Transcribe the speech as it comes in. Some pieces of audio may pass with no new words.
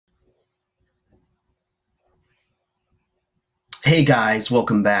Hey guys,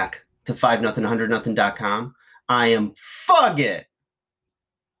 welcome back to 5nothing100nothing.com. I am Fugit.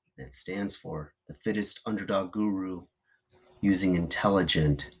 That stands for the fittest underdog guru using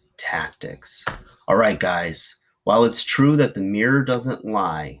intelligent tactics. All right, guys. While it's true that the mirror doesn't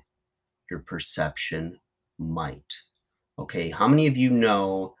lie, your perception might. Okay, how many of you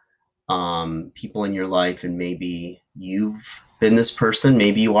know people in your life, and maybe you've been this person,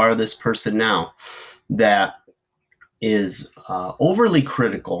 maybe you are this person now, that is overly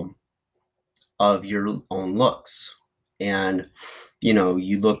critical of your own looks. And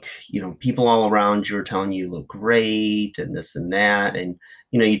you look, people all around you are telling you look great and this and that, and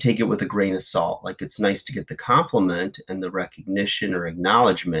you take it with a grain of salt. Like, it's nice to get the compliment and the recognition or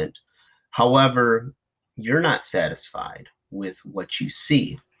acknowledgement. However, you're not satisfied with what you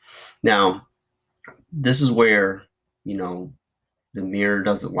see. Now, this is where, the mirror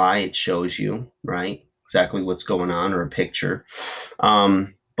doesn't lie. It shows you, right, exactly what's going on, or a picture.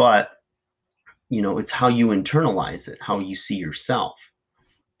 But it's how you internalize it, how you see yourself.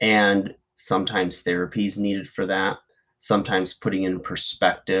 And sometimes therapy is needed for that. Sometimes putting in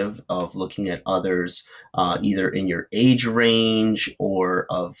perspective of looking at others, either in your age range or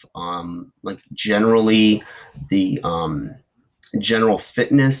of like generally the general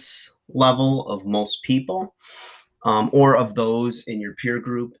fitness level of most people, or of those in your peer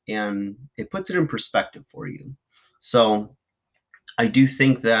group. And it puts it in perspective for you. So I do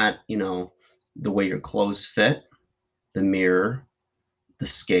think that, the way your clothes fit, the mirror, the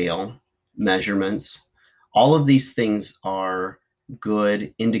scale, measurements, all of these things are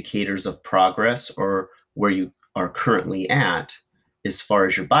good indicators of progress, or where you are currently at as far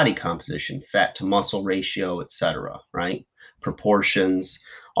as your body composition, fat to muscle ratio, etc., right? Proportions,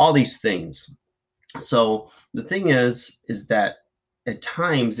 all these things. So the thing is that at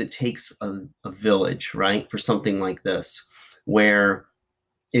times it takes a village, right, for something like this, where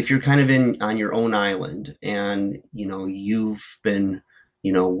if you're kind of in on your own island, and you've been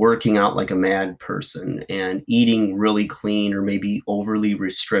working out like a mad person and eating really clean, or maybe overly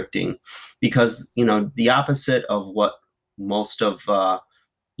restricting, because the opposite of what most of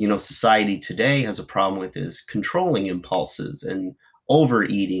society today has a problem with is controlling impulses and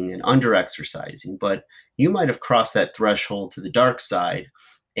overeating and under exercising. But you might have crossed that threshold to the dark side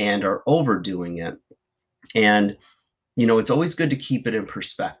and are overdoing it. And it's always good to keep it in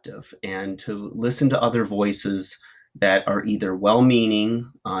perspective and to listen to other voices that are either well-meaning,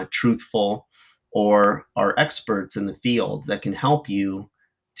 truthful, or are experts in the field that can help you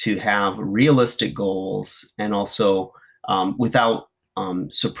to have realistic goals, and also without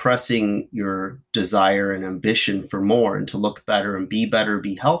suppressing your desire and ambition for more, and to look better,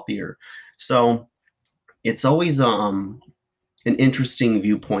 be healthier. So it's always an interesting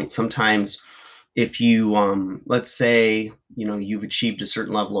viewpoint. Sometimes if you let's say you've achieved a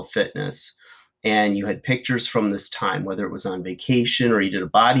certain level of fitness, and you had pictures from this time, whether it was on vacation, or you did a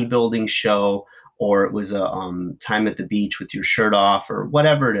bodybuilding show, or it was a time at the beach with your shirt off, or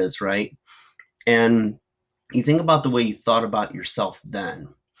whatever it is, right? And you think about the way you thought about yourself then,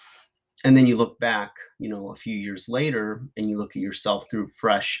 and then you look back a few years later, and you look at yourself through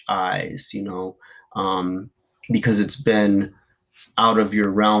fresh eyes, because it's been out of your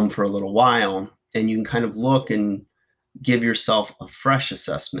realm for a little while, and you can kind of look and give yourself a fresh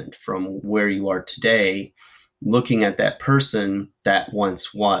assessment from where you are today, looking at that person that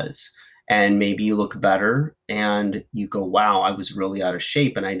once was. And maybe you look better and you go, wow, I was really out of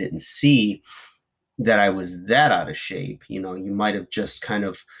shape, and I didn't see that I was that out of shape. You might have just kind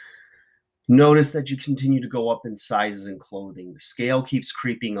of noticed that you continue to go up in sizes and clothing. The scale keeps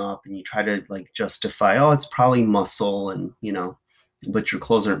creeping up, and you try to like justify, oh, it's probably muscle, and but your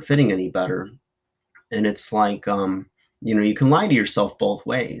clothes aren't fitting any better. And it's like, you can lie to yourself both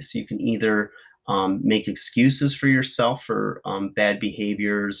ways. You can either make excuses for yourself for bad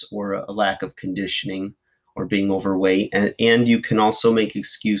behaviors, or a lack of conditioning, or being overweight. And you can also make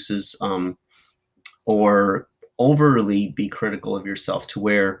excuses, or overly be critical of yourself to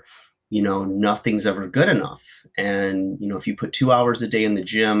where, nothing's ever good enough. And, if you put 2 hours a day in the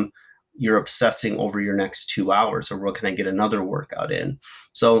gym, you're obsessing over your next 2 hours, or what can I get another workout in?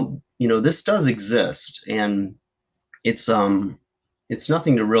 So, this does exist, and it's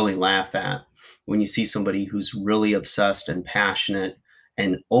nothing to really laugh at when you see somebody who's really obsessed and passionate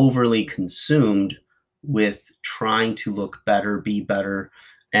and overly consumed with trying to look better, be better.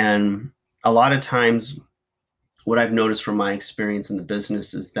 And a lot of times, what I've noticed from my experience in the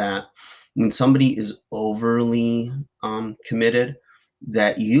business is that when somebody is overly committed,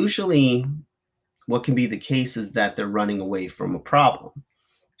 that usually what can be the case is that they're running away from a problem,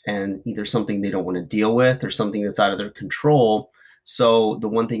 and either something they don't want to deal with, or something that's out of their control. So the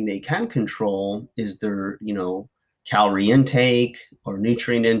one thing they can control is their, calorie intake or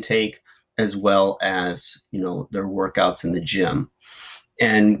nutrient intake, as well as, their workouts in the gym.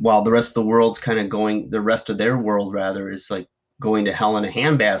 And while the rest of the world's kind of going, the rest of their world rather is like going to hell in a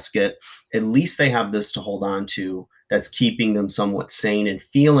handbasket, at least they have this to hold on to that's keeping them somewhat sane and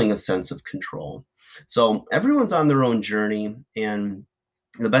feeling a sense of control. So everyone's on their own journey, and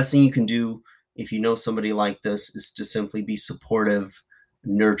the best thing you can do if you know somebody like this is to simply be supportive,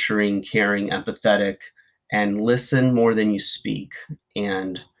 nurturing, caring, empathetic, and listen more than you speak.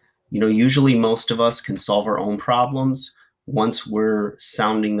 And usually most of us can solve our own problems once we're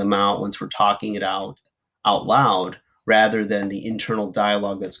sounding them out, once we're talking it out loud, rather than the internal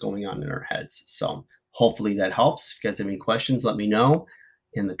dialogue that's going on in our heads. So hopefully that helps. If you guys have any questions, let me know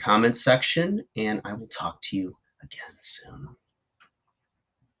in the comments section, and I will talk to you again soon.